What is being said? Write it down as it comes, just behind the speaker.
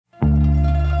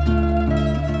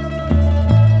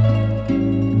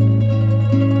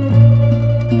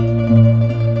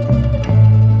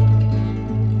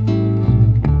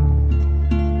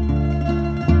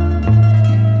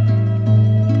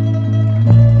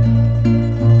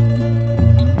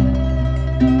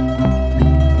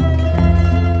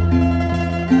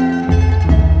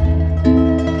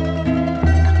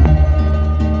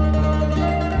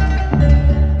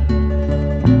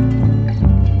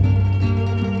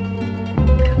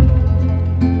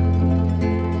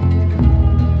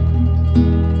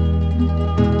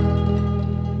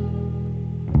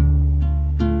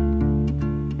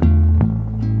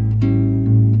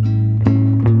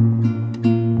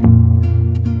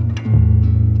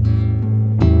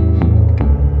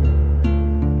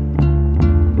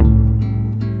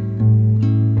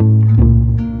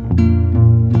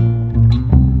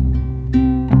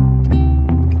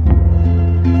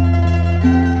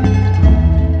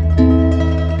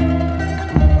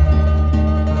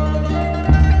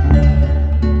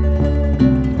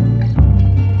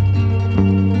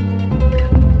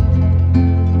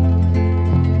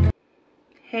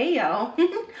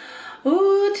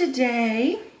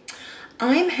today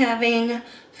I'm having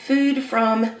food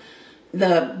from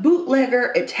the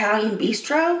Bootlegger Italian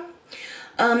Bistro.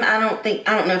 I don't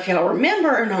know if y'all remember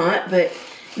or not, but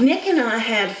Nick and I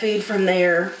had food from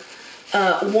there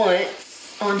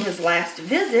once on his last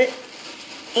visit,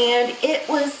 and it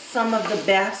was some of the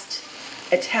best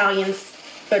Italian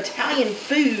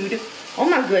food. Oh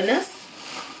my goodness.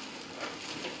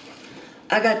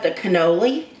 I got the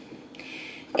cannoli,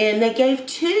 and they gave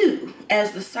 2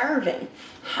 as the serving.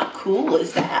 How cool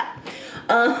is that?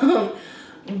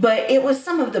 But it was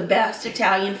some of the best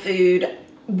Italian food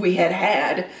we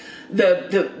had.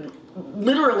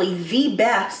 Literally the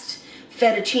best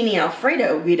fettuccine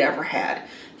Alfredo we'd ever had.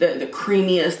 The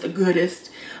creamiest, the goodest.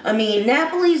 I mean,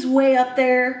 Napoli's way up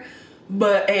there,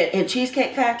 but and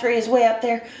Cheesecake Factory is way up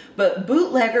there, but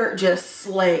Bootlegger just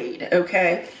slayed,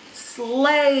 okay?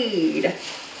 Slayed.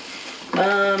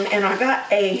 And I got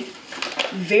a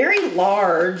very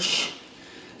large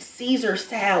Caesar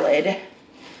salad,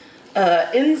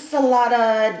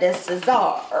 ensalada de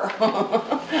Caesar,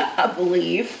 I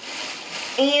believe.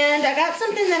 And I got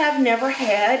something that I've never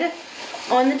had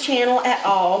on the channel at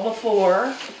all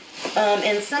before,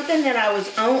 and something that I was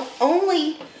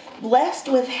only blessed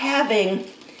with having.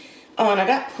 Oh, and I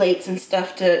got plates and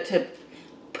stuff to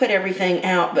put everything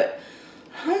out, but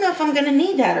I don't know if I'm gonna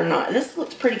need that or not. This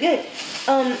looks pretty good.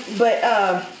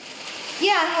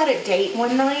 Yeah, I had a date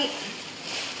one night,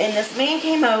 and this man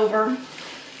came over,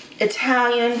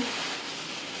 Italian,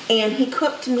 and he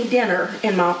cooked me dinner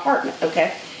in my apartment,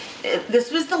 okay? This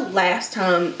was the last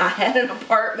time I had an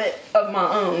apartment of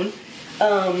my own.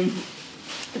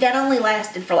 That only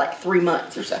lasted for like 3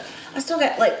 months or so. I still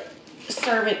got like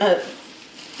serving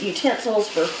utensils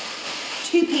for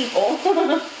 2 people,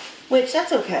 which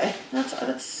that's okay.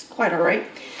 That's quite all right.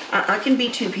 I can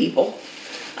be 2 people.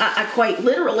 I quite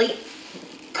literally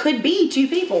could be 2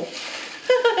 people.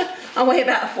 I weigh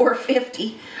about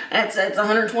 450. That's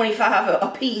 125 a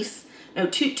piece. No,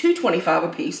 225 a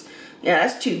piece. Yeah,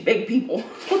 that's 2 big people.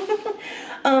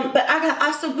 But I got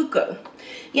Osso Bucco.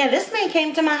 Yeah, this man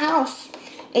came to my house,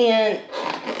 and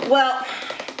well,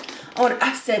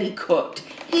 I said he cooked.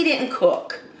 He didn't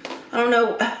cook. I don't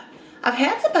know. I've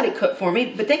had somebody cook for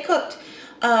me, but they cooked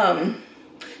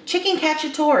chicken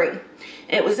cacciatore.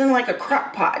 It was in like a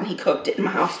crock pot, and he cooked it in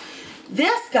my house.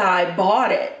 This guy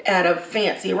bought it at a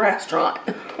fancy restaurant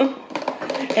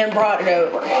and brought it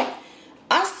over.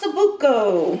 Osso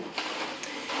Bucco.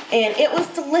 And it was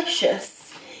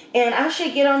delicious. And I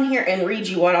should get on here and read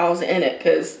you what all's in it,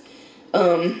 because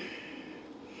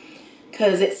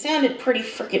it sounded pretty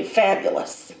freaking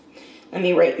fabulous. Let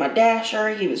me rate my dasher.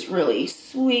 He was really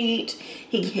sweet.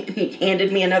 He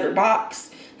handed me another box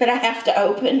that I have to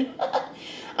open.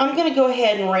 I'm going to go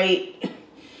ahead and rate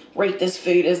this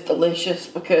food as delicious,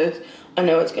 because I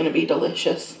know it's going to be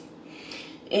delicious.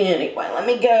 Anyway, let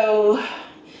me go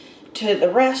to the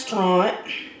restaurant.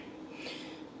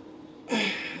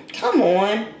 Come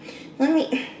on. Let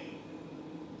me...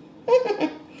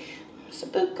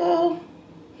 Osso Bucco.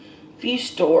 View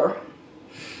store.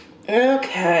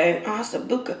 Okay. Osso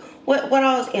Bucco. What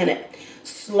all's in it?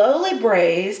 Slowly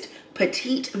braised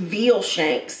petite veal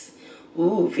shanks.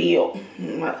 Ooh, veal.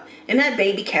 Isn't that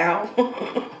baby cow?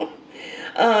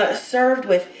 Served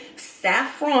with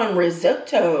saffron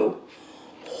risotto.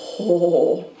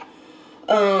 Oh.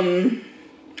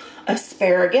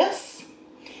 Asparagus.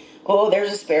 Oh,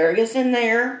 there's asparagus in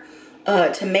there.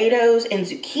 Tomatoes and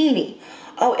zucchini.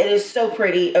 Oh, it is so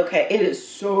pretty. Okay, it is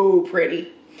so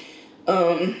pretty.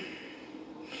 Okay,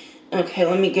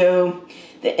 let me go.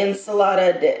 The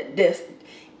ensalada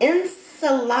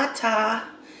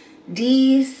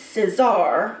di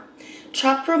Caesar,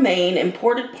 chopped romaine,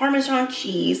 imported Parmesan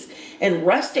cheese, and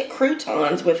rustic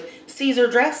croutons with Caesar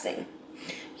dressing.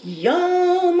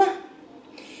 Yum!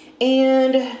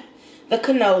 And the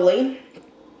cannoli,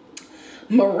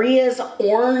 Maria's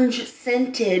orange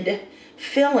scented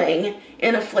filling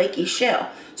in a flaky shell.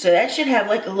 So that should have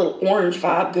like a little orange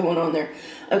vibe going on there.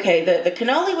 Okay, the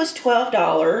cannoli was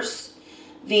 $12.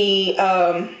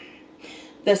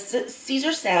 The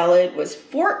Caesar salad was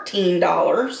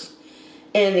 $14.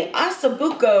 And the Osso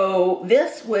Bucco,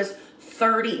 this was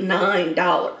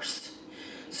 $39.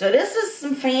 So this is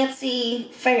some fancy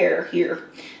fare here.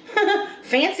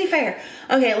 Fancy fare.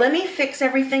 Okay, let me fix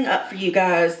everything up for you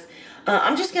guys.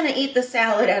 I'm just going to eat the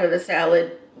salad out of the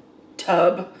salad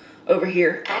tub over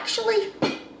here. Actually,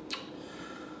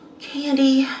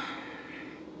 Candy,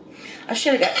 I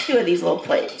should have got 2 of these little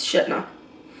plates, shouldn't I?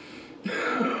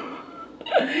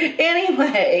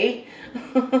 Anyway,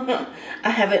 I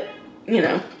haven't, you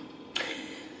know.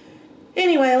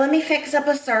 Anyway, let me fix up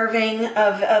a serving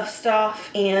of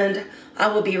stuff and I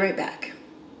will be right back.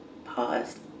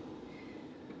 Pause.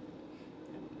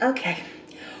 Okay.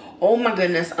 Oh my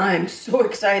goodness, I am so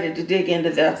excited to dig into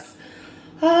this.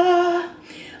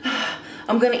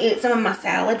 I'm gonna eat some of my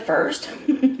salad first.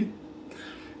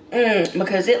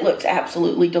 Because it looks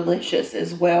absolutely delicious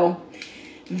as well.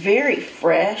 Very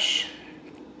fresh.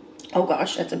 Oh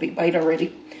gosh, that's a big bite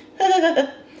already.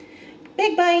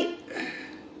 Big bite.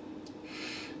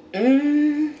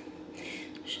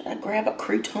 Should I grab a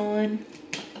crouton?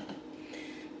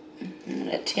 I'm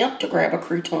gonna attempt to grab a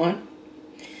crouton.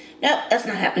 Nope, that's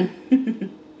not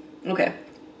happening. Okay.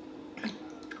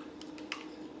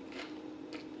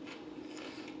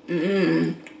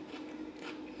 Mmm.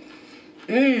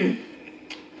 Mmm.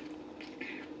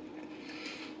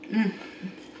 Mmm.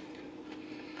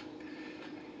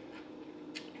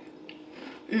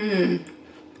 Mmm.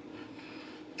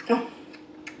 Oh.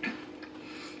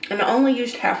 And I only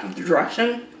used half of the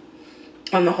dressing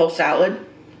on the whole salad.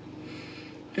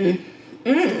 Mmm.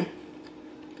 Mmm.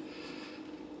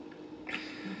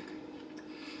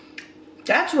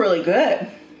 That's really good.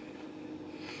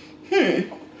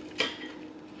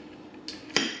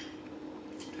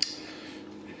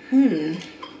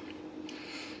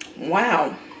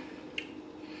 Wow.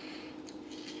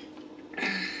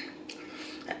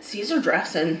 That Caesar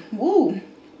dressing. Woo.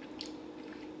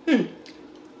 Mmm.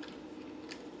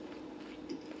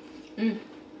 Mmm.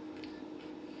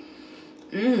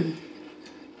 Mmm.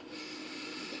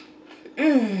 Mmm.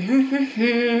 Mmm.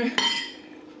 Mmm.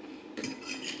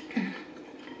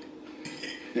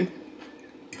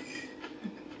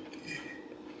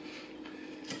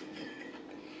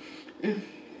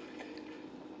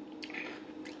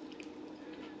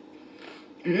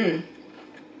 Mmm.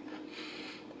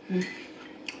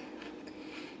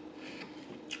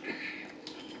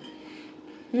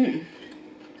 Mmm.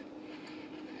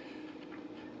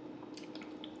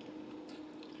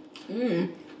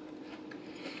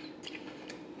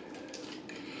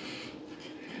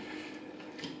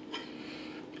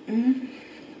 Mmm.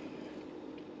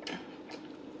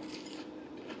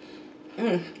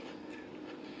 Mmm.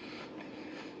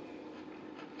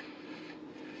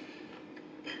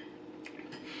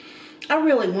 I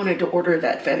really wanted to order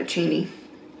that fettuccine.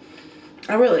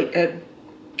 I really did,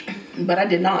 but I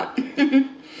did not.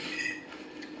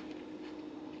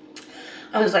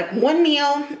 I was like, one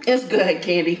meal is good,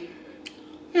 Candy.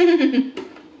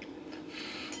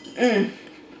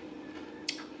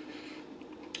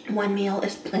 One meal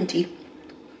is plenty.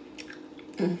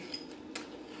 Mm.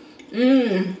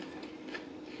 Mm.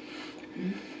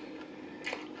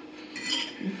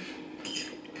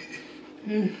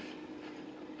 Mm.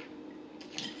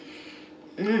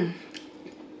 Mm.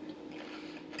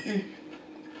 Mm.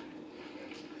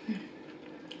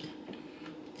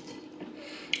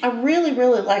 I really,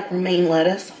 really like romaine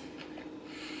lettuce.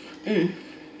 Mm.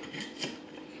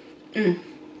 Mm.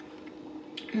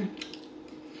 Mm.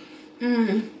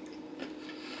 Mm.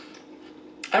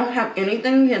 I don't have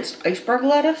anything against iceberg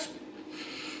lettuce.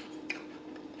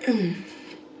 Mm.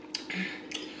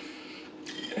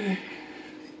 Mm.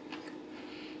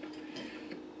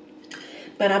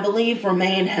 But I believe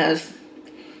romaine has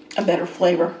a better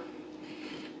flavor.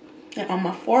 And on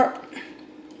my fork.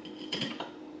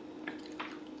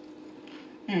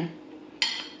 Mm.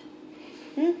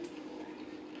 Mm.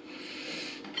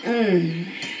 Mm.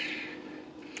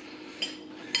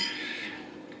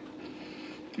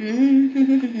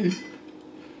 Mm.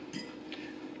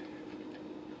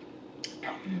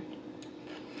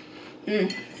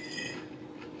 Mm.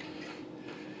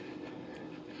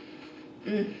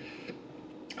 Mm.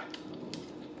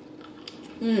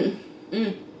 Mm.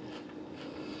 Mm.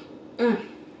 Mm.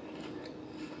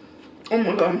 Oh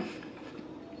my god.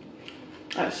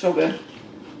 That's so good.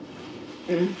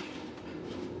 Mm.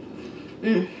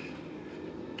 Mm.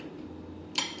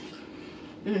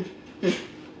 Mm. Mm.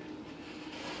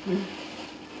 Mm.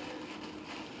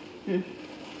 Mm.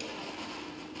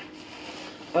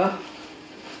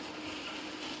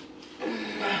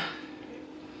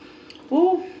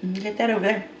 Ooh, get that over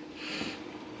there.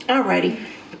 Alrighty.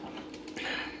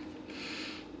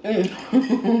 Mm.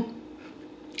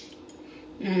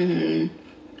 Mm.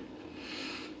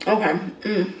 Okay.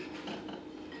 Mm.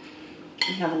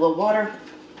 Have a little water.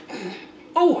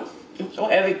 Oh, it's so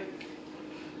heavy.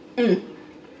 Mm.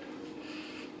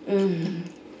 Mm.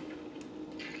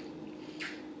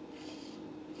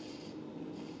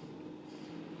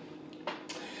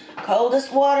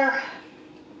 Coldest water.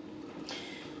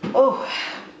 Oh,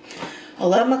 I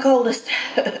love my coldest.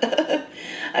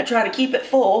 I try to keep it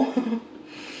full.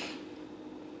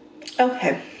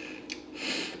 Okay.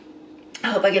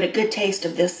 I hope I get a good taste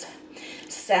of this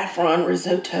saffron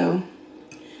risotto.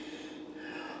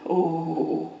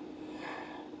 Oh,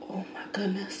 oh my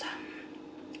goodness.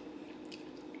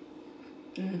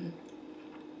 Mmm.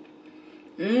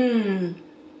 Mmm.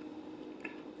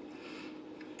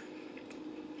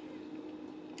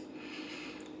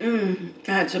 Mmm.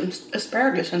 I had some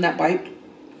asparagus in that bite.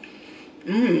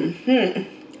 Mmm.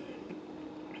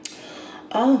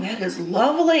 Oh, that is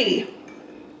lovely.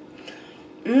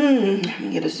 Mmm. Let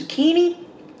me get a zucchini.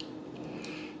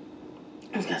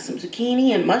 It's got some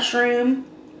zucchini and mushroom.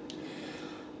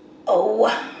 Oh.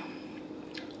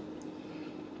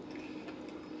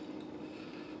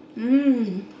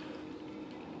 Mmm.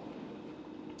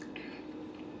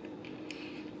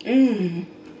 Mmm.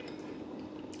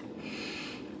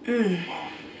 Mmm.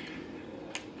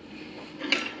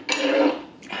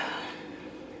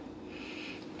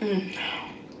 Mmm.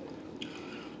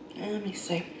 Let me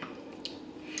see.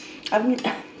 I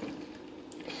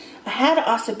had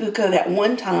Osso Bucco that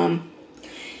one time,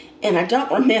 and I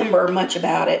don't remember much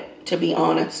about it, to be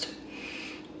honest.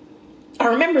 I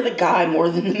remember the guy more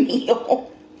than the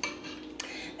meal.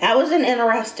 That was an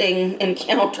interesting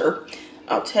encounter,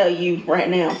 I'll tell you right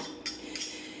now.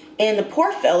 And the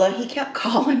poor fella, he kept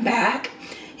calling back.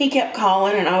 He kept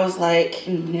calling, and I was like,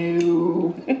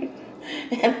 no.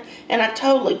 and I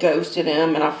totally ghosted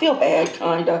him, and I feel bad,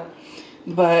 kind of.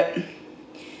 But,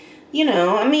 you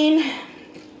know, I mean,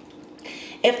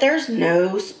 if there's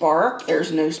no spark,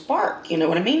 there's no spark. You know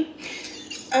what I mean?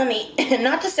 I mean,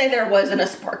 not to say there wasn't a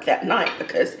spark that night,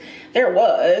 because there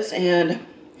was, and,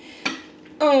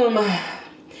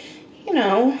 you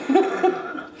know.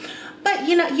 But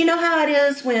you know how it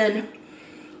is when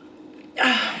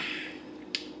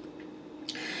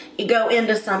you go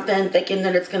into something thinking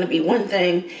that it's going to be one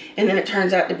thing, and then it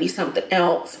turns out to be something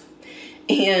else.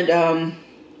 And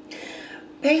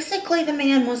basically the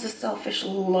man was a selfish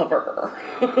lover,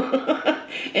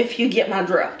 if you get my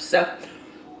drift. So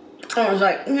I was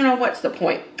like, you know, what's the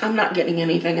point? I'm not getting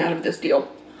anything out of this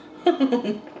deal.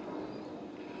 Other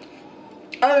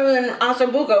than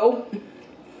Osso Bucco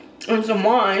and some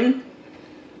wine.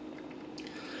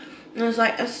 I was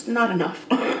like, it's not enough.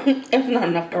 It's not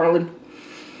enough, darling.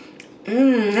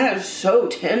 That is so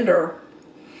tender.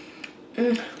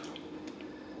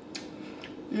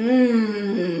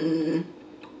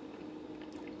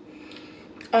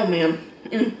 Oh, man.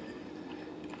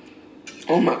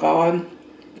 Oh, my God.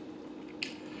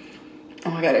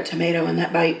 Oh, I got a tomato in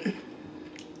that bite.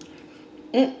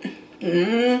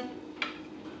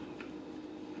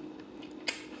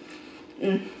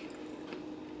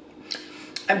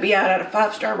 I'd be out at a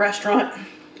 5-star restaurant,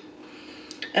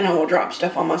 and I will drop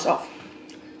stuff on myself.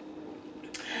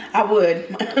 I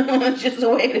would. It's just the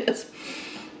way it is.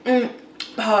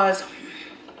 Pause.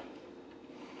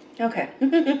 Okay.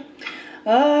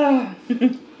 Oh,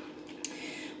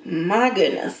 my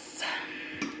goodness.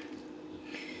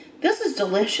 This is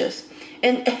delicious.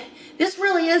 And this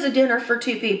really is a dinner for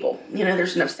 2 people. You know,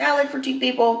 there's enough salad for 2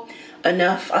 people,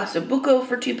 enough Osso Bucco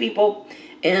for 2 people,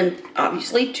 and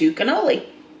obviously 2 cannoli.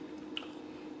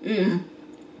 Oh,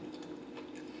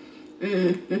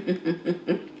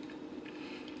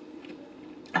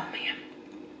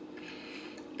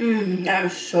 man. That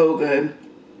was so good.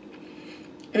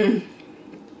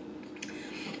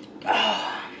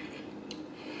 Oh,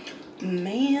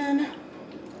 man.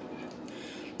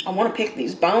 I want to pick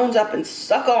these bones up and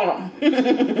suck on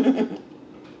them.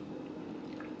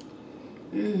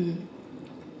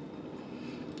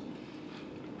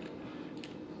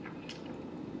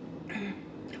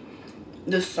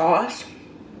 The sauce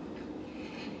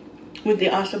with the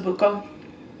Osso Bucco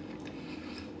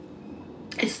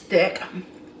is thick,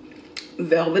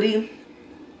 velvety,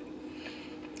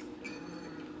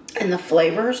 and the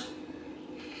flavors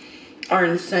are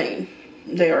insane.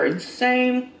 They are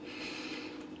insane,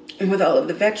 and with all of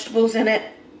the vegetables in it.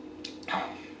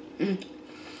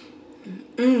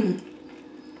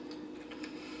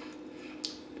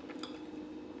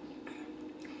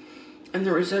 And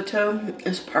the risotto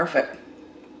is perfect.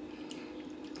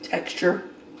 Texture,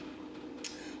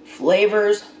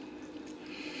 flavors.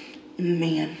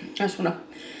 Man, I just want to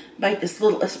bite this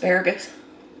little asparagus.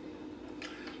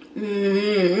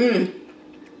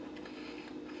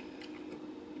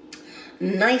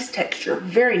 Nice texture,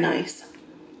 very nice.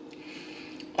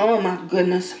 Oh my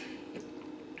goodness.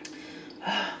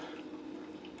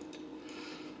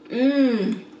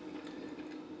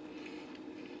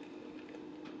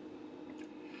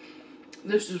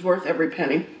 This is worth every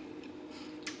penny.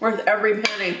 Worth every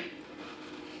penny.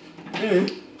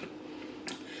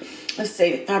 Let's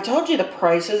see. I told you the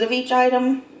prices of each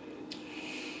item,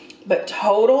 but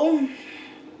total,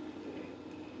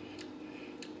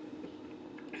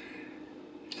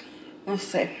 let's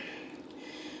see.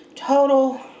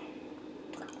 Total.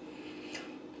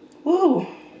 Woo.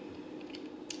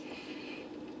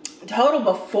 Total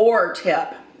before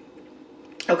tip.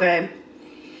 Okay.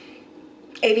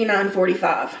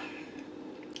 $89.45.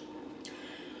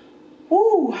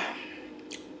 Woo.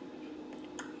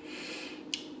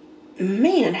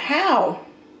 Man, how?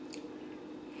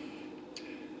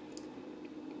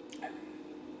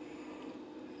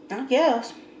 I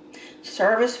guess.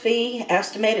 Service fee,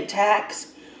 estimated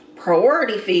tax,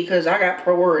 priority fee, because I got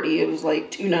priority. It was like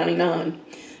 $2.99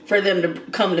 for them to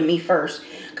come to me first.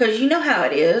 Because you know how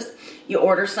it is. You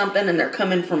order something and they're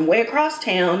coming from way across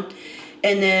town.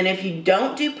 And then if you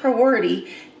don't do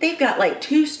priority, they've got like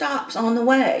 2 stops on the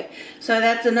way. So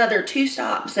that's another 2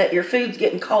 stops that your food's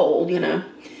getting cold, you know.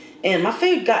 And my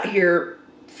food got here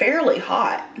fairly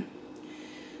hot.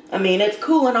 I mean, it's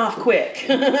cooling off quick.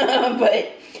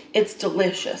 But it's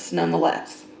delicious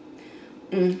nonetheless.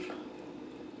 Oh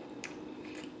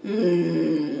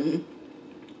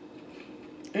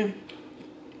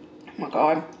my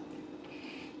God.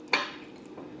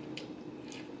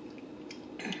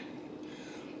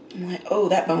 I'm like, oh,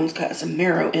 that bone's got some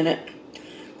marrow in it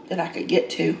that I could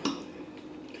get to.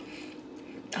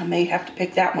 I may have to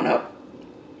pick that one up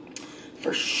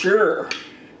for sure.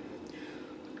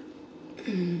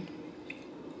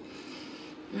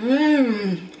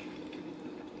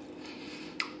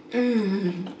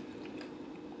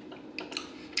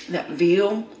 That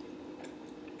veal,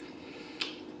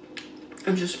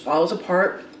 it just falls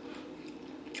apart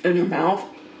in your mouth.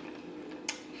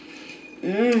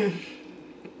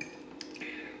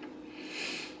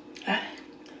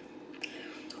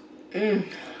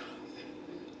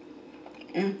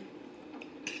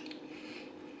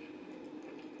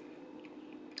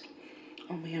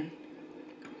 Oh man.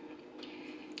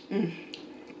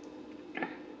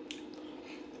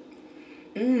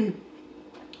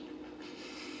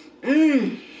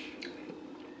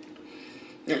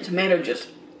 That tomato just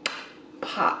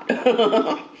popped.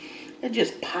 It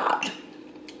just popped.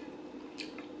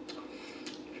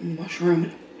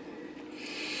 Mushroom.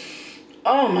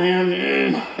 Oh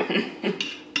man.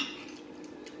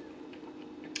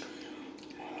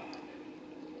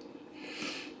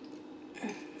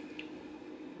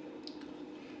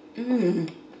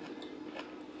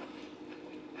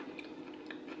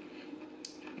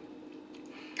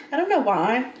 I don't know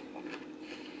why.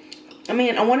 I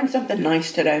mean, I wanted something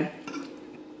nice today.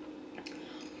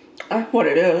 That's what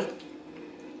it is.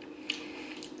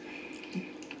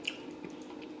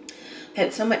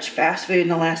 Had so much fast food in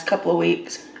the last couple of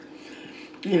weeks.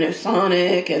 You know,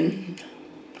 Sonic and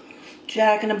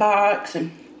Jack in the Box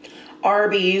and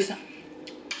Arby's.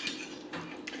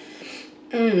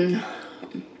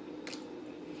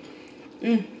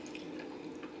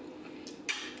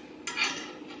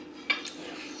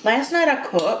 Last night I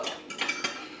cooked.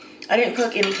 I didn't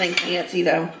cook anything fancy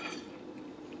though.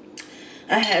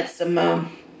 I had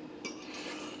some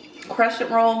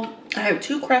crescent roll. I have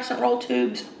 2 crescent roll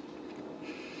tubes.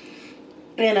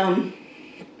 And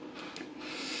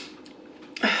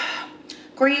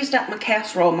greased up my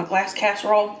casserole, my glass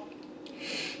casserole.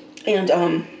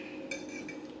 And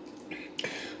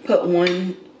put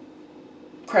 1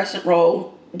 crescent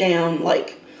roll down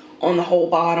like on the whole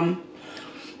bottom.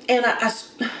 And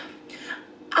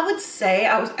I would say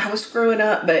I was screwing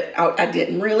up, but I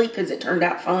didn't really, because it turned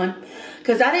out fun.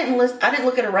 Because I didn't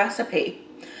look at a recipe.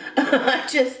 I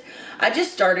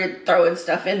just started throwing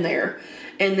stuff in there,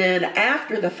 and then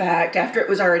after the fact, after it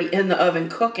was already in the oven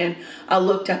cooking, I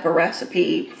looked up a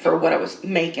recipe for what I was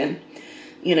making.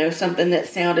 You know, something that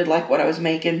sounded like what I was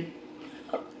making.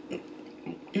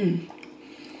 And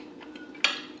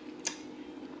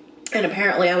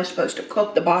apparently I was supposed to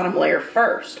cook the bottom layer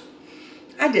first.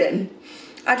 I didn't.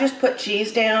 I just put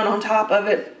cheese down on top of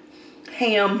it,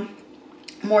 ham,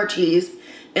 more cheese,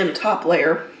 and the top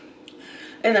layer.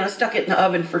 And then I stuck it in the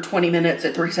oven for 20 minutes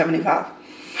at 375.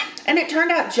 And it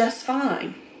turned out just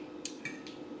fine.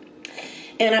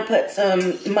 And I put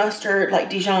some mustard, like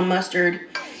Dijon mustard,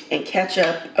 and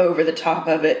ketchup over the top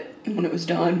of it when it was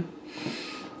done.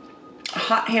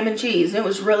 Hot ham and cheese. It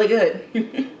was really good.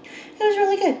 It was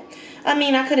really good. I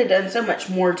mean, I could have done so much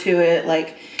more to it.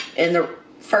 Like in the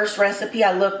first recipe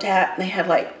I looked at, they had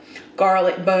like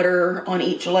garlic butter on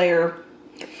each layer.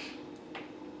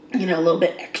 You know, a little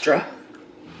bit extra.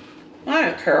 I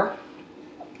don't care.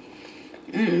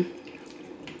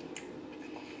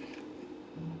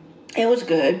 It was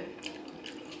good.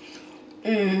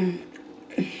 And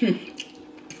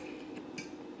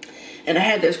I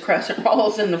had those crescent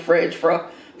rolls in the fridge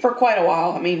for quite a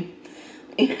while. I mean,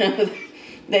 you know,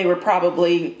 they were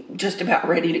probably just about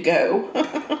ready to go.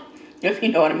 if you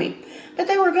know what I mean. But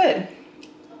they were good.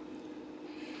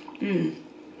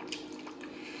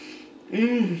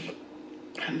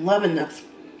 I'm loving this.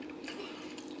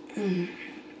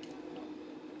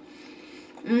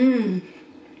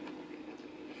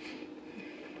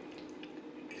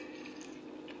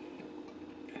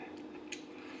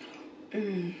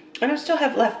 And I still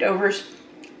have leftovers.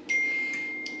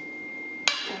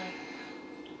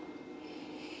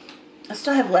 I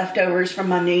still have leftovers from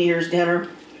my New Year's dinner.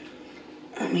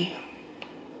 Let me.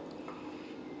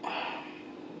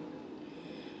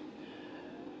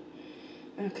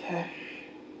 Okay.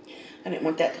 I didn't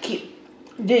want that to keep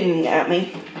dinging at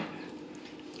me.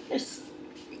 I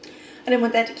didn't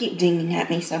want that to keep dinging at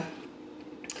me, so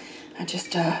I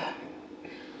just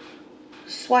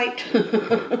swiped.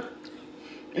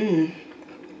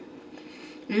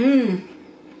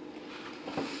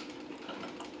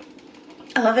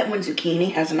 I love it when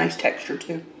zucchini has a nice texture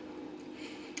too.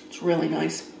 It's really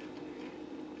nice.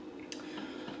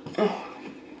 Oh.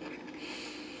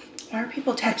 Why are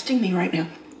people texting me right now?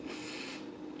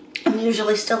 I'm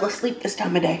usually still asleep this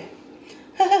time of day.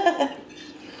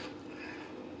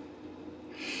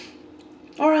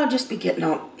 Or I'll just be getting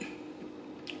up.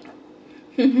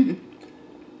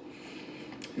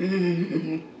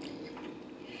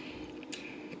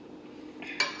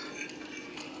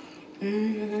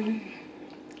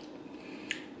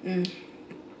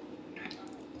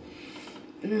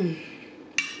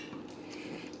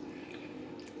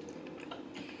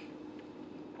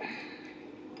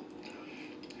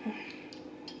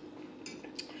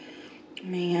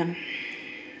 Man.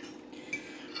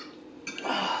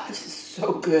 Oh, this is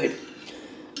so good.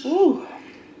 Ooh.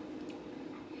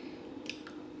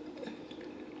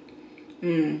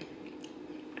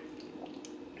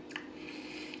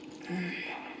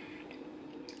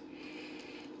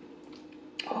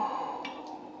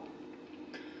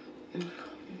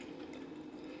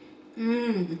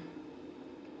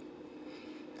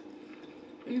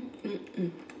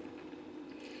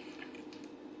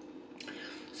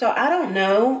 So I don't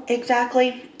know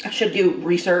exactly. I should do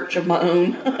research of my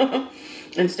own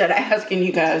instead of asking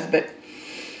you guys, but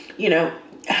you know,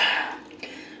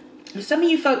 some of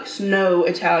you folks know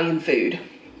Italian food,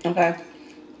 okay?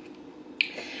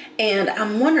 And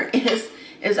I'm wondering, is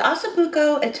Osso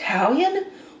Bucco Italian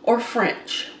or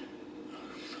French?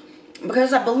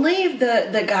 Because I believe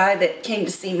the guy that came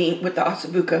to see me with the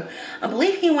Osso Bucco, I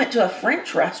believe he went to a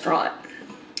French restaurant.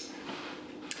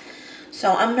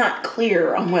 So I'm not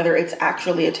clear on whether it's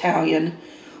actually Italian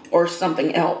or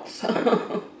something else.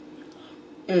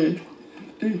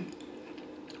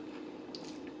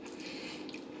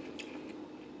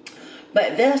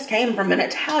 But this came from an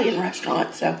Italian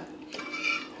restaurant, so.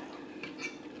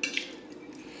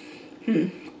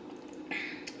 And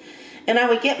I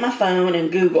would get my phone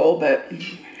and Google, but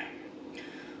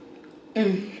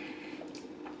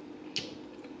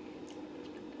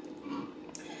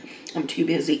I'm too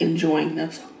busy enjoying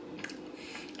this.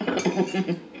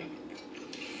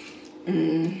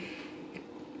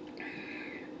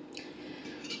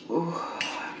 Ooh.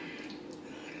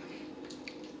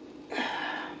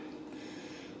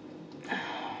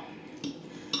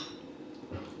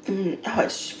 Oh,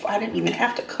 I didn't even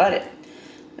have to cut it.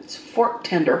 It's fork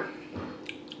tender.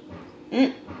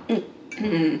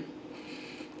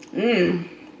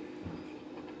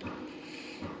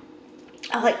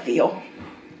 I like veal.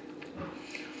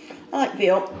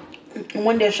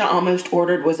 One dish I almost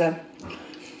ordered was I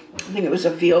think it was a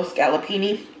veal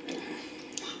scallopini.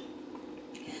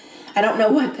 I don't know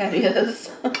what that is,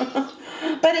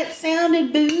 but it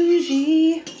sounded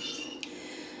bougie.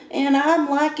 And I'm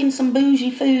liking some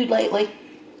bougie food lately.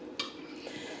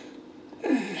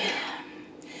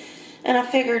 And I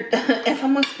figured if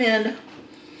I'm going to spend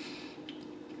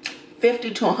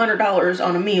 $50 to $100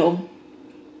 on a meal,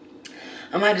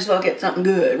 I might as well get something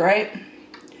good, right?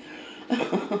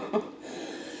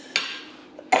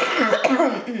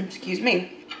 Excuse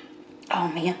me. Oh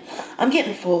man, I'm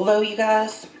getting full though, you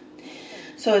guys.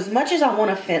 So as much as I want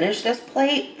to finish this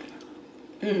plate,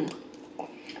 I'm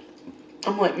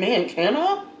like, man, can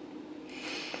I?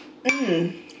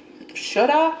 Should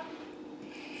I?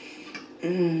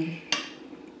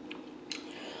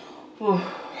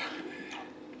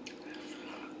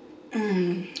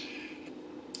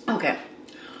 Okay.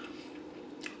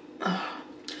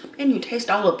 And you taste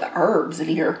all of the herbs in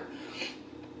here.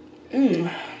 I'm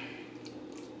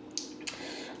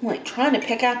like trying to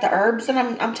pick out the herbs that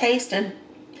I'm tasting.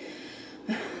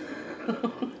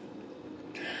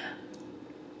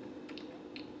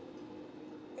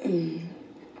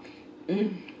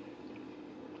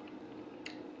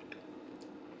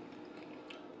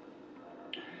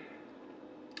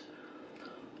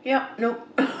 Yep, nope.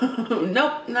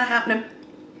 Nope, not happening.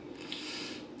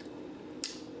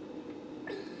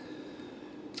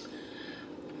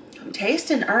 I'm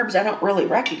tasting herbs I don't really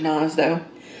recognize though.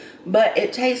 But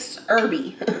it tastes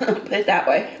herby. Put it that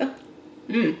way.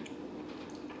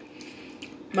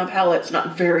 My palate's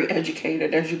not very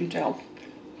educated, as you can tell.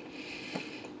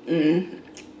 Okay.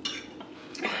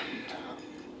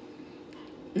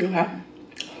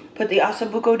 Put the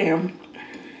Osso Bucco down.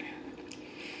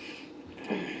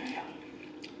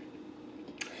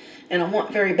 And I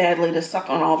want very badly to suck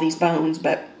on all these bones,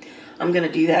 but I'm going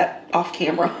to do that off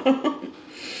camera.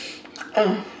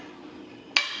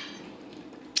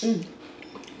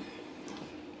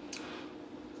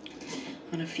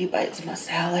 And a few bites of my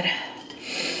salad.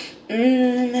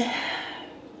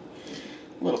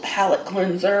 Little palate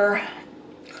cleanser.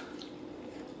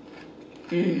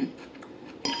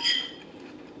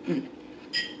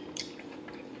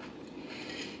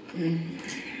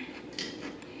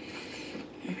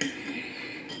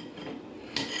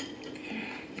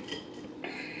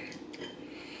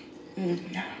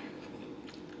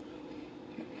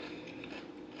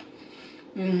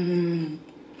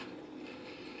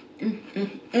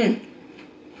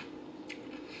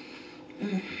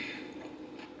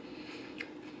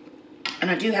 And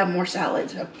I do have more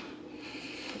salad, so.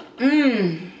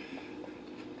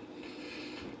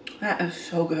 That is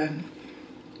so good.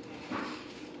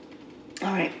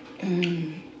 All right.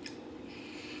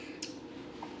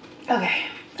 Okay,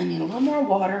 I need a little more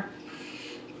water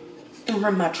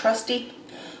from my trusty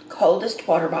coldest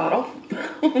water bottle.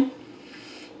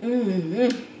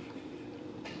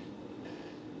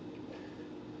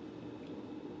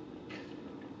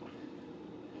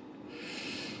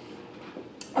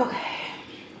 Okay.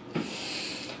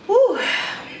 Whew.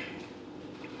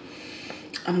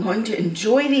 I'm going to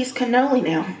enjoy these cannoli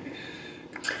now.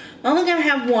 I'm only gonna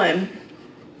have one.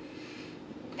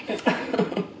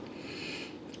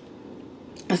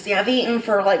 See, I've eaten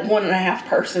for like 1.5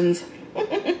 persons.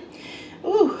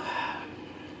 Ooh.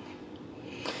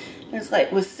 It's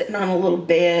like was sitting on a little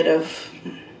bed of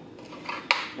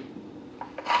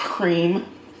cream.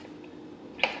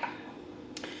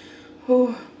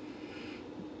 Ooh.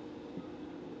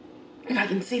 And I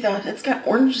can see that it's got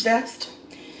orange zest.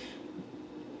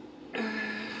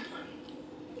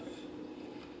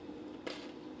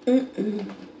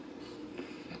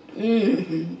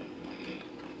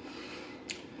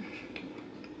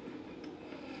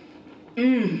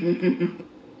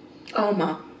 Oh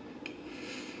my.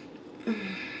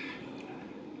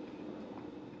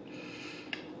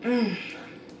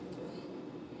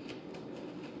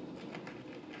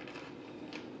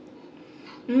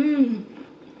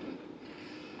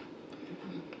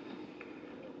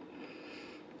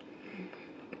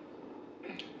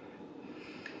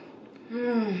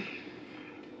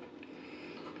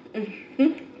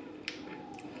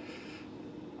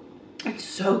 It's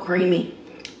so creamy.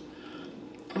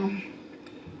 Oh.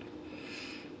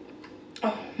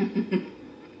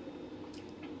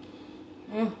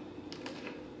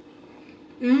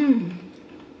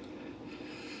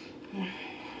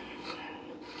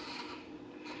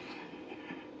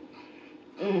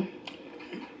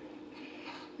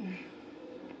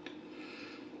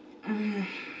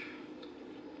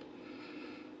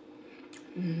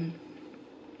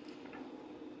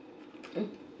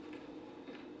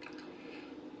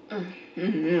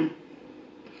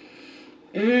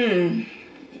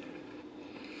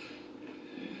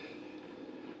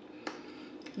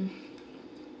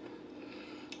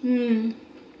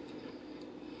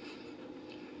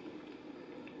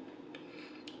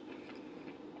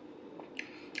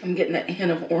 I'm getting that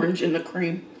hint of orange in the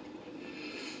cream.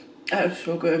 That is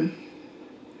so good.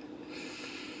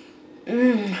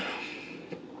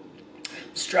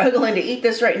 Struggling to eat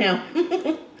this right now.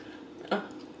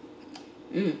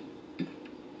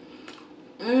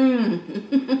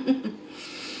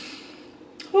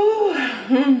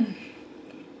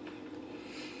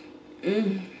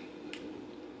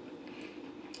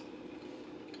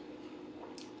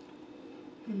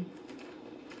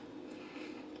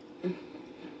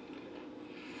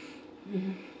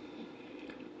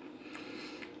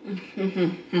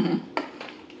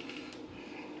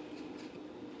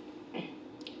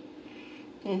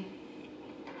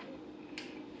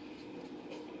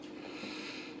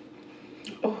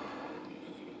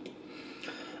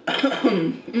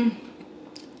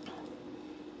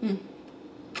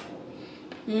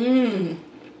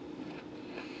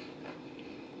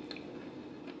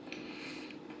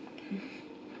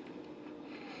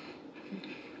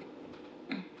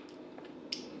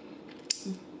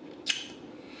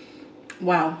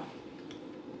 Wow.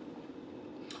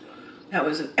 That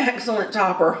was an excellent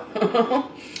topper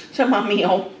to my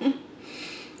meal.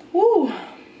 Woo.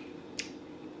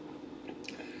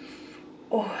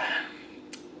 Oh.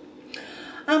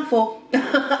 I'm full.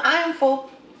 I am full.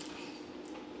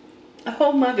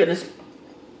 Oh my goodness.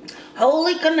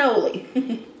 Holy cannoli.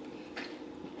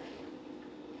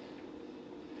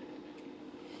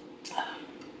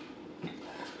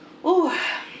 Ooh.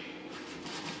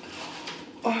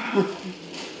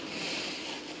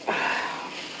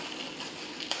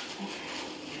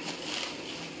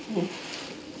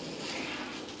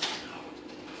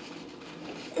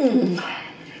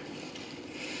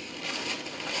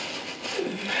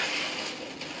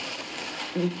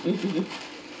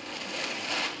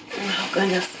 Oh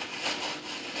goodness.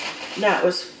 That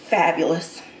was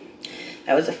fabulous.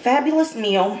 That was a fabulous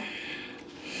meal.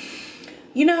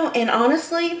 You know, and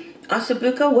honestly, Osso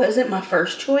Bucco wasn't my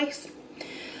first choice.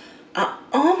 I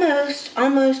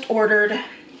almost ordered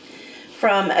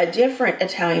from a different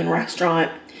Italian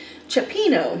restaurant,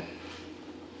 Cioppino.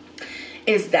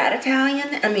 Is that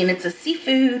Italian? I mean, it's a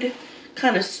seafood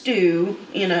kind of stew,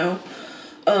 you know.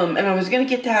 And I was going to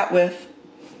get that with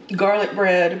garlic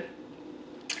bread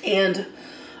and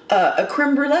a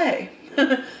creme brulee.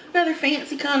 Another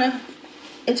fancy kind of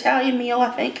Italian meal,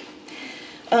 I think.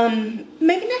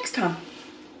 Maybe next time.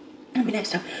 Maybe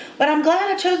next time. But I'm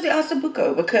glad I chose the Osso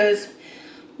Bucco because,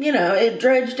 you know, it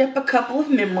dredged up a couple of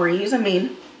memories. I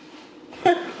mean,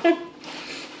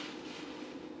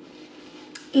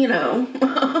 you know.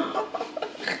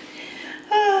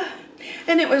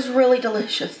 And it was really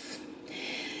delicious.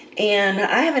 And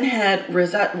I haven't had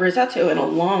risotto in a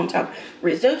long time.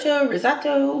 Risotto.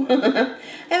 I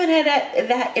haven't had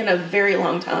that in a very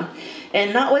long time.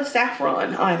 And not with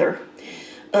saffron either.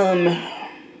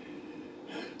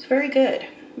 It's very good.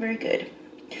 Very good.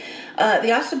 The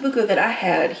Osso Bucco that I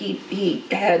had, he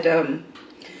had,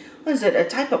 what is it? A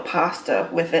type of pasta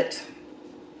with it.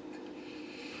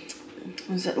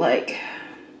 Was it like,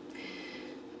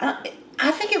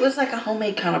 I think it was like a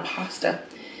homemade kind of pasta.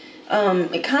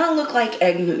 It kind of looked like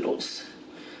egg noodles.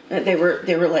 They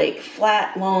were like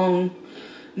flat, long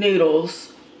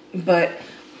noodles, but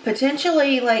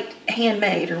potentially like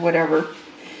handmade or whatever.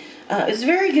 It was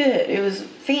very good. It was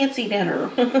fancy dinner.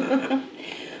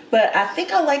 But I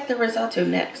think I liked the risotto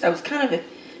next. I was kind of,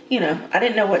 you know, I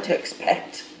didn't know what to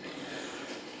expect.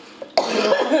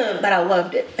 But I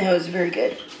loved it. It was very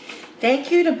good.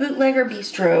 Thank you to Bootlegger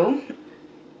Bistro.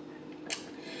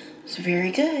 It's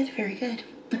very good. Very good.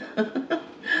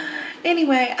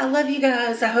 Anyway, I love you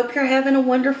guys. I hope you're having a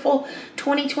wonderful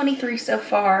 2023 so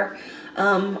far.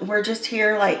 We're just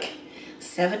here like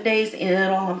 7 days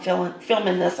in while I'm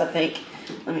filming this, I think.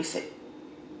 Let me see.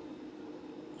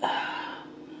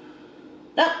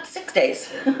 No, 6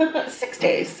 days. 6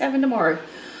 days. 7 tomorrow.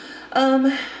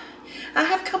 I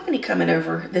have company coming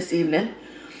over this evening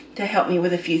to help me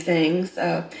with a few things.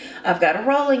 I've got a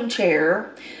rolling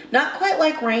chair. Not quite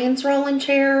like Rain's rolling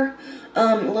chair.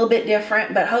 A little bit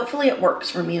different, but hopefully it works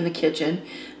for me in the kitchen.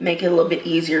 Make it a little bit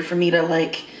easier for me to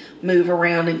like move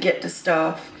around and get to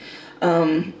stuff.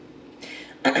 I'm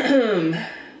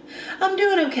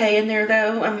doing okay in there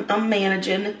though. I'm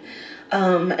managing.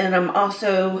 And I'm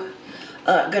also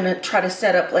gonna try to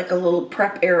set up like a little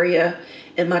prep area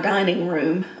in my dining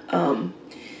room.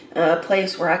 A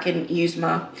place where I can use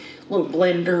my little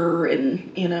blender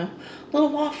and, you know, little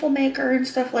waffle maker and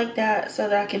stuff like that, so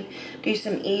that I can do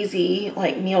some easy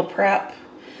like meal prep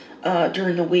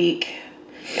during the week.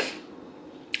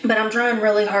 But I'm trying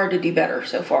really hard to do better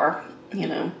so far, you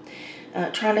know.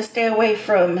 Trying to stay away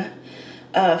from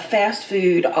fast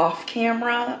food off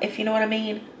camera, if you know what I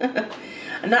mean.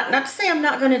 Not to say I'm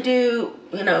not going to do,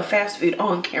 you know, fast food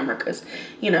on camera, because,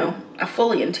 you know, I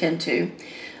fully intend to.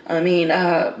 I mean,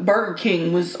 Burger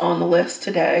King was on the list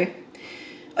today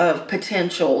of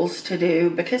potentials to do,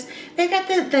 because they've got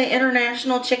the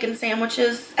international chicken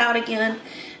sandwiches out again,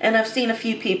 and I've seen a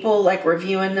few people like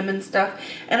reviewing them and stuff,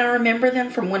 and I remember them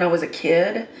from when I was a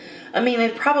kid. I mean,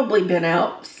 they've probably been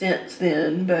out since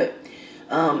then, but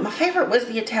my favorite was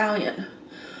the Italian.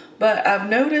 But I've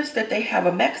noticed that they have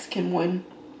a Mexican one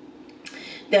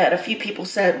that a few people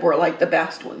said were like the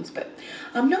best ones, but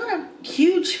I'm not a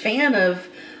huge fan of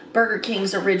Burger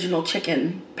King's original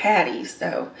chicken patties,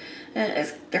 though.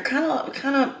 They're kind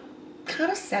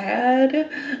of sad,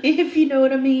 if you know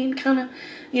what I mean. Kind of,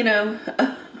 you know,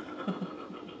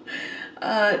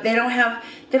 they don't have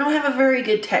a very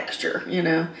good texture. You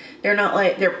know, they're not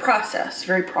like, they're processed,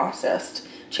 very processed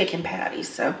chicken patties.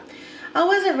 So I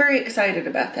wasn't very excited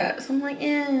about that. So I'm like,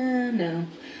 no,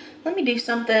 let me do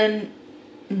something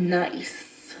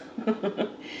nice.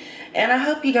 And I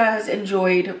hope you guys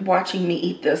enjoyed watching me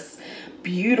eat this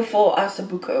beautiful Osso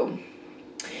Bucco.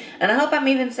 And I hope I'm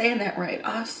even saying that right.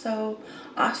 Osso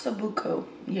Bucco.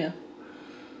 Yeah.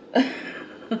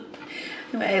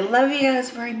 Anyway, I love you guys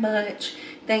very much.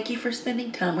 Thank you for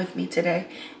spending time with me today.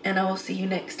 And I will see you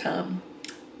next time.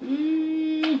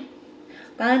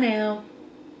 Bye now.